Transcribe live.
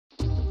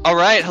All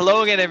right.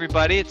 Hello again,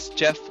 everybody. It's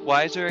Jeff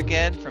Weiser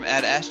again from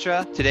Ad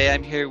Astra. Today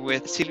I'm here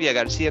with Silvia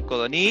Garcia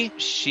Codony.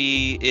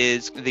 She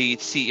is the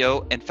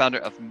CEO and founder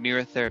of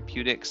Mira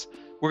Therapeutics.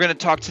 We're going to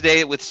talk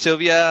today with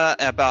Silvia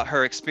about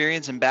her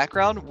experience and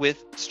background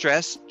with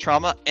stress,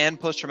 trauma, and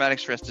post-traumatic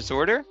stress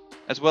disorder,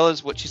 as well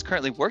as what she's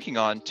currently working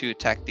on to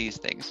attack these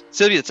things.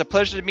 Silvia, it's a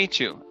pleasure to meet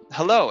you.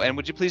 Hello, and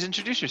would you please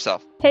introduce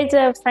yourself? Hey,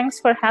 Jeff, thanks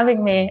for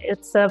having me.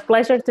 It's a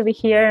pleasure to be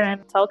here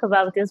and talk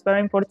about this very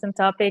important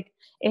topic.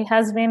 It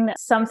has been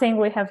something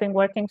we have been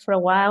working for a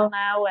while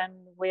now, and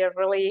we are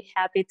really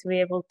happy to be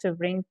able to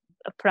bring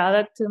a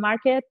product to the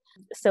market.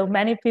 So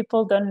many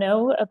people don't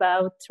know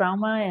about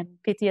trauma and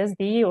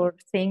PTSD or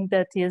think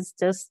that is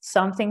just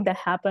something that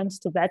happens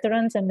to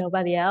veterans and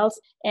nobody else.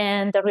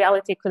 And the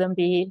reality couldn't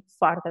be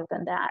farther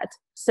than that.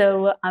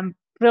 So I'm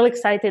really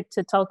excited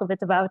to talk a bit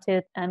about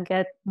it and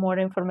get more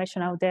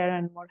information out there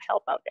and more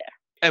help out there.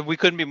 And we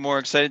couldn't be more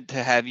excited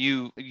to have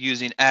you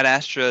using Ad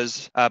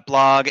Astra's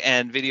blog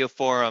and video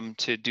forum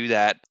to do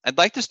that. I'd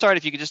like to start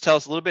if you could just tell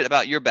us a little bit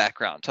about your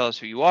background. Tell us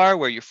who you are,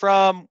 where you're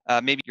from,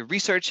 maybe your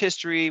research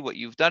history, what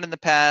you've done in the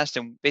past,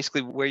 and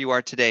basically where you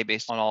are today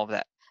based on all of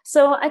that.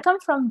 So I come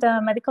from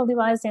the medical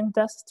device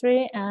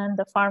industry and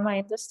the pharma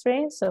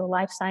industry, so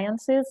life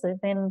sciences.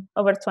 I've been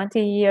over 20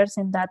 years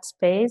in that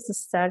space,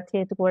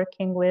 started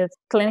working with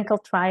clinical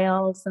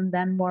trials and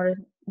then more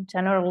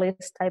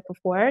generalist type of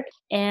work,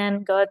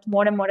 and got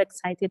more and more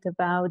excited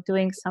about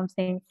doing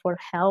something for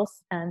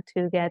health and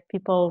to get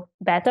people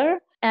better.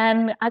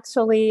 And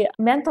actually,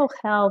 mental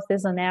health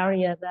is an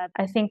area that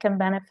I think can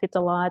benefit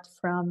a lot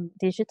from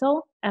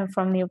digital and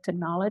from new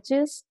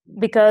technologies,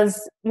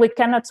 because we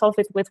cannot solve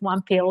it with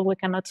one pill. We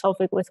cannot solve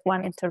it with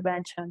one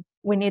intervention.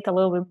 We need a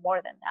little bit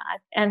more than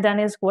that. And then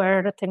is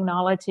where the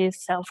technology,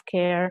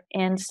 self-care,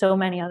 and so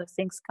many other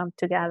things come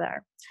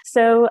together.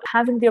 So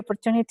having the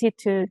opportunity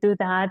to do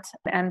that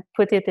and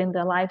put it in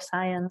the life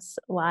science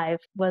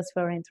life was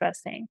very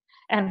interesting.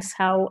 And it's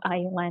how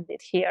I landed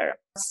here.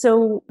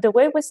 So the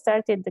way we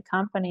started the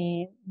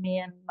company, me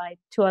and my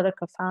two other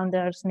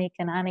co-founders, Nick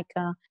and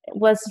Annika,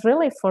 was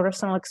really for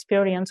personal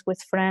experience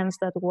with friends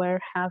that were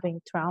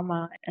having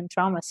trauma and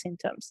trauma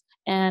symptoms,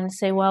 and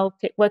say, well,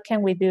 what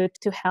can we do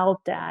to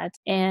help that?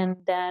 And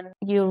then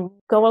you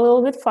go a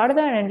little bit farther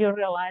and you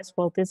realize,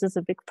 well, this is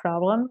a big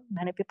problem.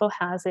 Many people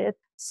has it.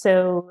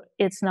 So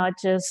it's not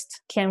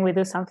just, can we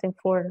do something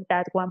for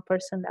that one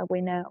person that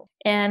we know?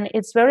 And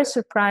it's very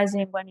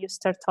surprising when you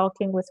start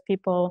talking with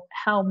people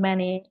how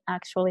many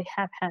actually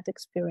have had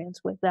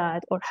experience with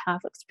that or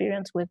have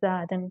experience with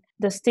that. And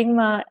the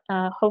stigma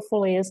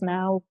hopefully is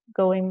now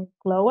going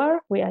lower.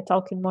 We are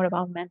talking more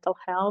about mental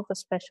health,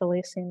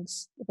 especially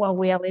since what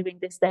we are living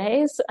these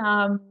days.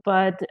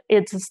 But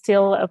it's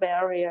still a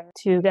barrier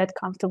to get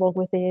comfortable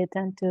with it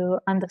and to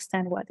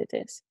understand what it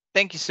is.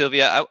 Thank you,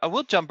 Silvia. I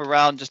will jump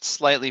around just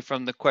slightly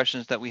from the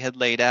questions that we had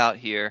laid out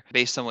here.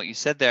 Based on what you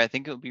said there, I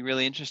think it would be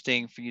really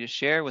interesting for you to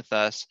share with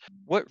us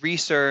what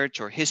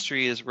research or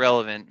history is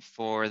relevant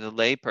for the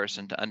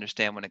layperson to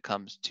understand when it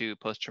comes to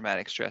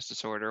post-traumatic stress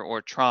disorder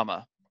or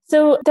trauma.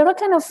 So there are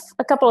kind of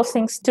a couple of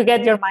things to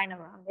get your mind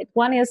around it.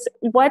 One is,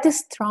 what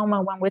is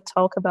trauma when we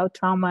talk about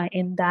trauma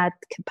in that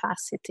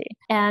capacity?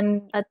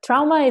 And a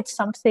trauma is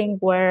something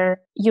where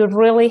you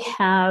really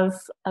have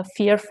a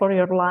fear for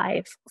your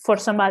life, for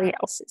somebody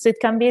else's. It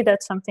can be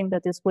that something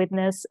that is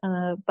witnessed,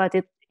 but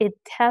it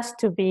has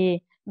to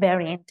be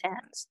very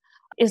intense.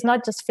 It's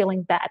not just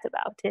feeling bad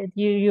about it.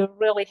 You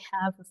really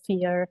have a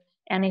fear,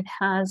 and it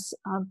has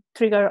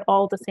triggered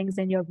all the things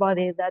in your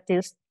body that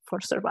is for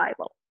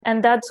survival.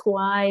 And that's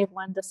why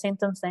when the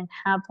symptoms then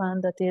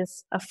happen, that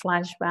is a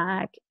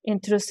flashback,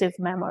 intrusive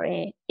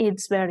memory,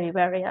 it's very,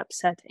 very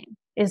upsetting.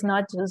 It's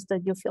not just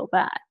that you feel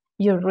bad.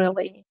 You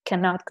really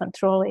cannot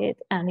control it,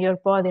 and your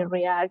body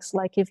reacts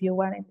like if you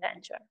were in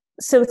danger.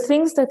 So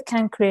things that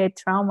can create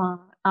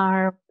trauma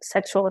are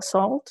sexual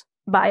assault,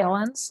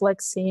 violence,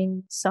 like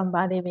seeing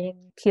somebody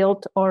being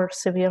killed or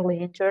severely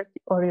injured,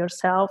 or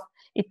yourself.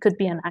 It could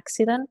be an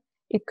accident.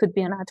 It could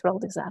be a natural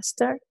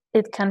disaster.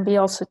 It can be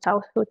also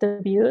childhood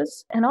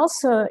abuse, and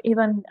also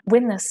even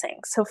witnessing.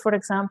 So, for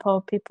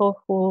example,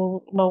 people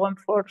who, law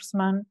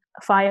enforcement,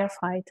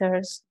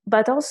 firefighters,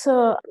 but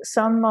also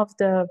some of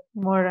the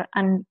more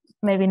and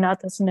maybe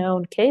not as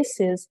known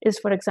cases is,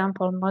 for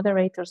example,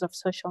 moderators of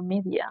social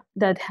media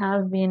that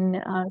have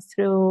been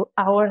through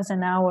hours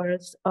and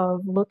hours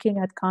of looking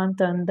at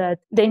content that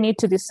they need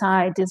to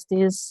decide, is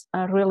this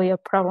really a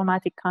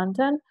problematic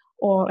content?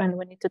 And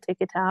we need to take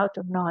it out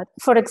or not.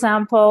 For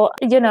example,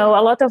 a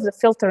lot of the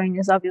filtering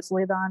is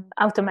obviously done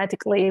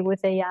automatically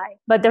with AI,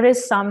 but there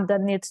is some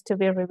that needs to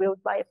be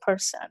reviewed by a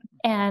person.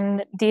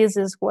 And this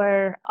is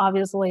where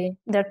obviously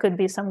there could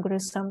be some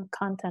gruesome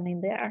content in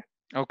there.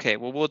 Okay,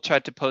 well, we'll try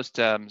to post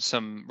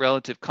some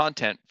relative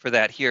content for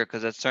that here,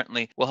 because that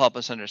certainly will help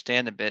us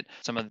understand a bit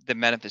some of the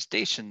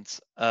manifestations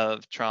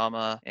of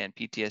trauma and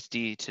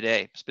PTSD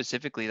today.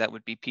 Specifically, that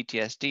would be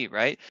PTSD,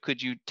 right?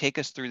 Could you take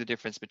us through the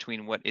difference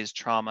between what is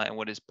trauma and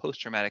what is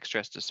post-traumatic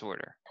stress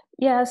disorder?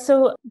 Yeah,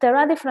 so there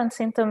are different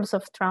symptoms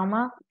of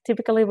trauma.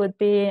 Typically would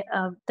be,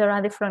 there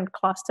are different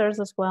clusters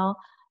as well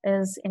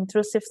as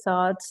intrusive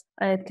thoughts.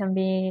 It can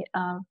be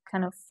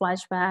kind of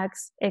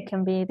flashbacks. It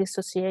can be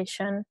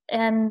dissociation.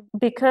 And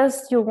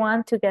because you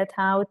want to get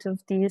out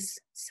of this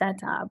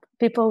setup,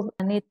 people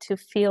need to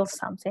feel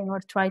something or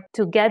try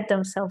to get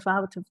themselves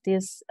out of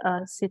this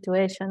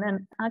situation.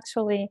 And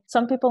actually,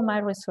 some people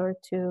might resort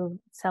to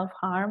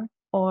self-harm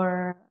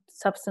or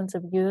substance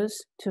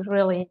abuse to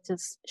really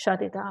just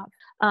shut it up.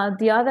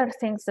 The other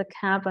things that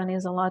happen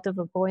is a lot of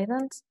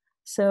avoidance.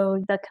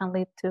 So that can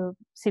lead to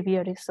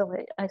severe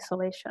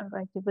isolation,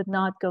 right? You would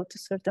not go to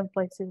certain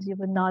places. You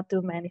would not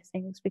do many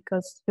things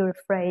because you're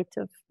afraid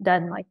of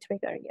that might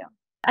trigger you.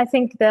 I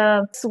think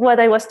what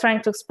I was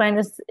trying to explain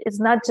is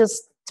not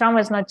just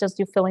trauma is not just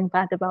you feeling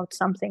bad about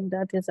something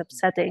that is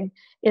upsetting,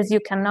 is you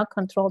cannot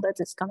control that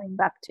it's coming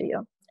back to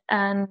you.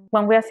 And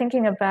when we are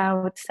thinking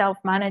about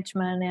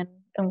self-management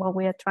and what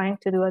we are trying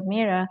to do at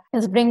Mira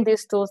is bring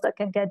these tools that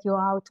can get you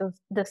out of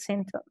the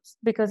symptoms.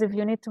 Because if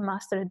you need to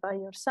master it by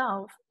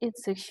yourself,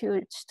 it's a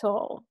huge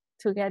toll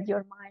to get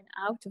your mind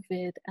out of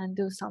it and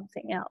do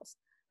something else,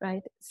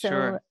 right? So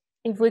Sure.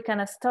 if we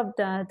can stop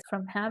that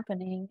from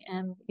happening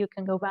and you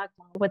can go back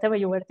to whatever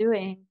you were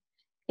doing,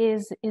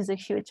 is a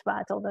huge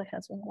battle that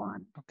has been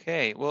won.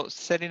 Okay, well,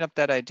 setting up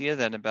that idea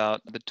then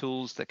about the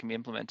tools that can be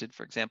implemented,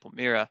 for example,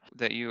 Mira,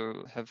 that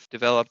you have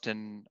developed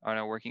and are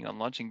now working on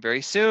launching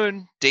very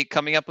soon, date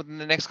coming up within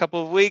the next couple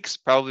of weeks.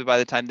 Probably by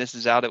the time this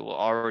is out, it will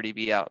already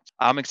be out.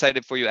 I'm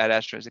excited for you. Ad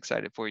Astra is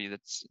excited for you.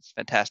 It's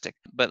fantastic.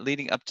 But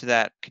leading up to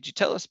that, could you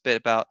tell us a bit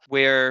about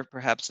where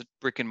perhaps a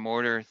brick and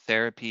mortar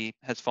therapy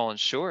has fallen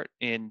short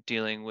in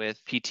dealing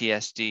with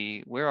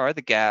PTSD? Where are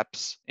the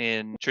gaps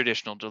in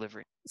traditional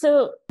delivery?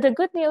 So the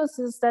good news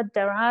is that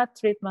there are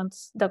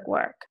treatments that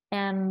work.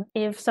 And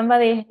if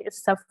somebody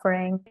is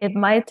suffering, it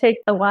might take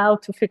a while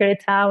to figure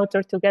it out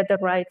or to get the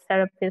right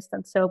therapist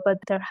and so, but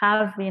there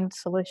have been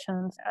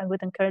solutions. I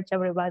would encourage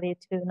everybody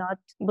to not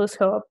lose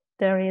hope.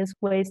 There is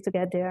ways to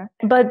get there.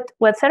 But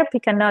what therapy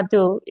cannot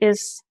do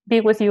is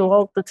be with you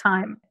all the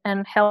time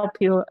and help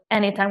you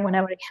anytime,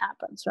 whenever it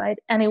happens, right?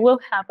 And it will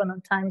happen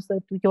on times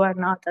that you are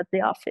not at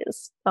the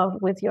office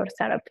with your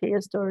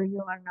therapist or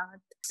you are not.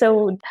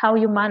 So how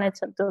you manage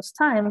at those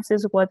times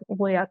is what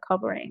we are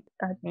covering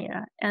at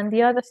Mira. And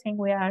the other thing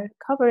we are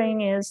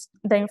covering is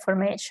the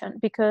information,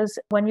 because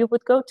when you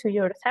would go to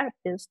your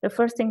therapist, the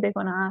first thing they're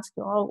going to ask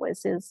you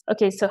always is,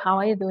 okay, so how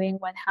are you doing?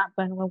 What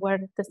happened? What were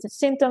the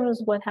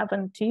symptoms? What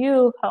happened to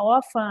you? How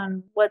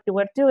often? What you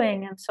were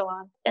doing? And so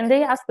on. And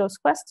they ask those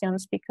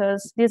questions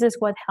because this is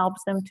what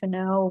helps them to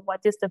know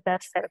what is the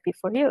best therapy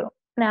for you.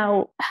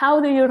 Now, how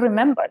do you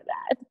remember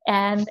that?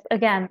 And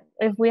again,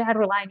 if we are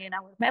relying on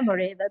our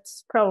memory,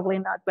 that's probably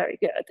not very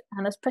good.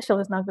 And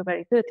especially it's not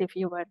very good if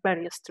you were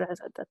very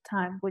stressed at that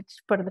time, which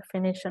per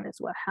definition is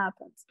what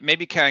happens.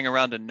 Maybe carrying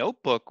around a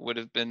notebook would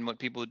have been what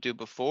people would do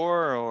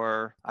before,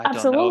 or I don't know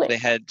if Absolutely. they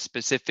had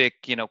specific,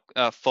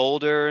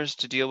 folders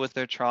to deal with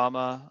their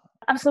trauma.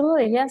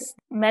 Absolutely, yes.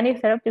 Many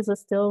therapists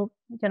still,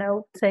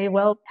 say,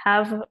 well,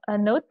 have a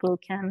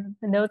notebook and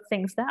note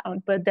things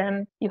down, but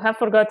then you have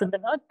forgotten the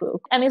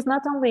notebook. And it's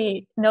not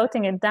only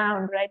noting it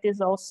down, right?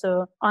 It's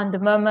also on the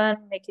moment,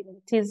 making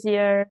it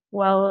easier.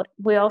 Well,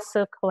 we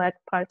also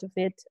collect part of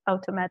it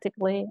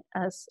automatically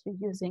as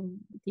using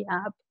the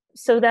app.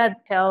 So that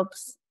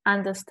helps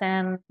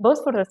understand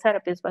both for the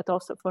therapist, but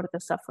also for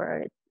the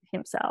sufferer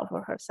himself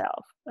or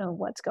herself,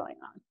 what's going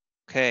on.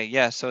 Okay,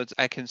 yeah, so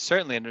I can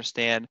certainly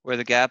understand where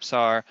the gaps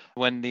are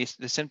when the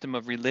symptom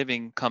of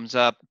reliving comes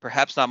up.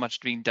 Perhaps not much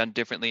being done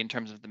differently in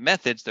terms of the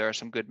methods. There are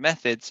some good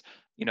methods.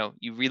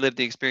 You relive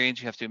the experience,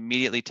 you have to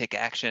immediately take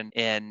action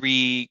and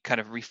kind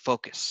of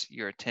refocus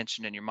your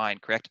attention and your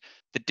mind, correct?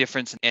 The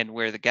difference and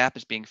where the gap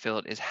is being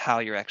filled is how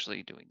you're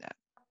actually doing that.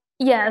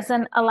 Yes,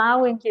 and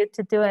allowing you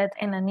to do it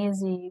in an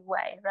easy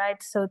way,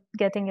 right? So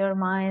getting your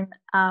mind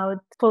out,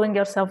 pulling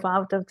yourself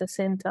out of the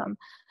symptom.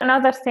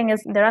 Another thing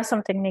is there are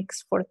some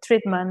techniques for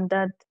treatment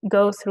that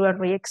go through a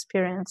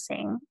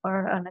re-experiencing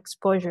or an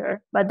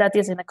exposure, but that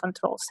is in a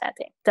control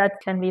setting.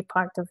 That can be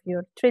part of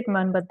your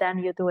treatment, but then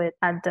you do it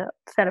at the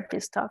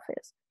therapist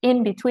office.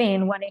 In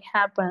between, when it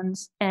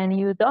happens and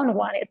you don't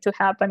want it to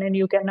happen and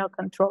you cannot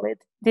control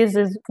it, this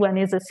is when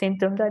it's a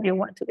symptom that you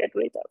want to get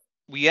rid of.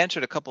 We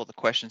answered a couple of the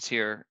questions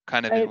here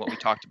kind of in Right? what we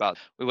talked about.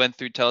 We went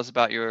through, tell us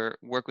about your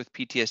work with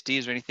PTSD.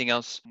 Is there anything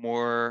else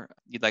more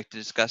you'd like to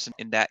discuss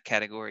in that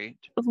category?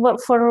 Well,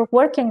 for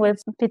working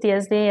with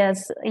PTSD,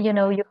 as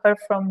you heard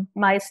from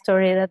my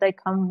story that I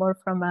come more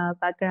from a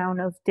background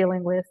of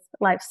dealing with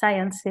life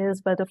sciences,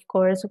 but of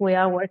course we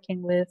are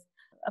working with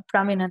a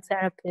prominent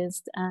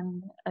therapist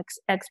and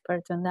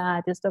expert on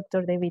that is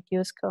Dr. David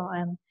Yusko,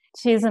 and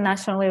she's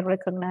nationally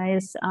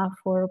recognized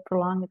for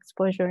prolonged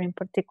exposure in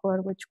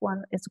particular, which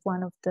one is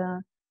one of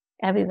the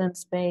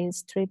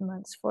evidence-based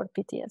treatments for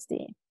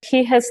PTSD.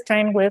 He has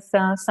trained with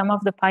some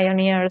of the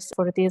pioneers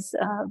for these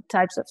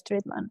types of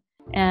treatment.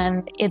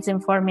 And it's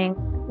informing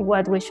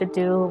what we should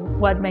do,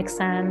 what makes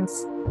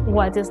sense,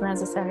 what is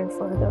necessary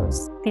for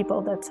those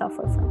people that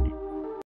suffer from it.